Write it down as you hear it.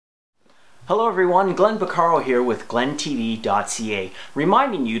Hello everyone, Glenn Vaccaro here with GLEN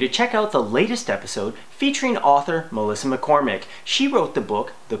reminding you to check out the latest episode featuring author Melissa McCormick. She wrote the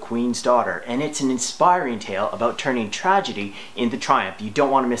book The Queen's Daughter, and it's an inspiring tale about turning tragedy into triumph. You don't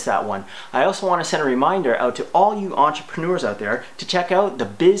want to miss that one. I also want to send a reminder out to all you entrepreneurs out there to check out the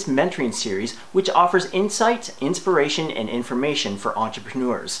BIZ Mentoring series, which offers insights, inspiration, and information for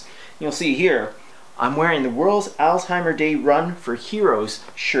entrepreneurs. You'll see here, I'm wearing the World Alzheimer Day Run for Heroes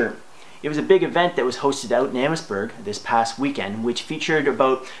shirt. It was a big event that was hosted out in Amherstburg this past weekend, which featured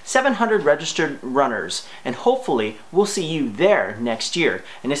about 700 registered runners, and hopefully we'll see you there next year.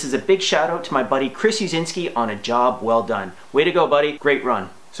 And this is a big shout out to my buddy Chris Uszynski on a job well done. Way to go, buddy. Great run.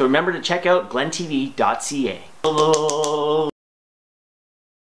 So remember to check out glentv.ca.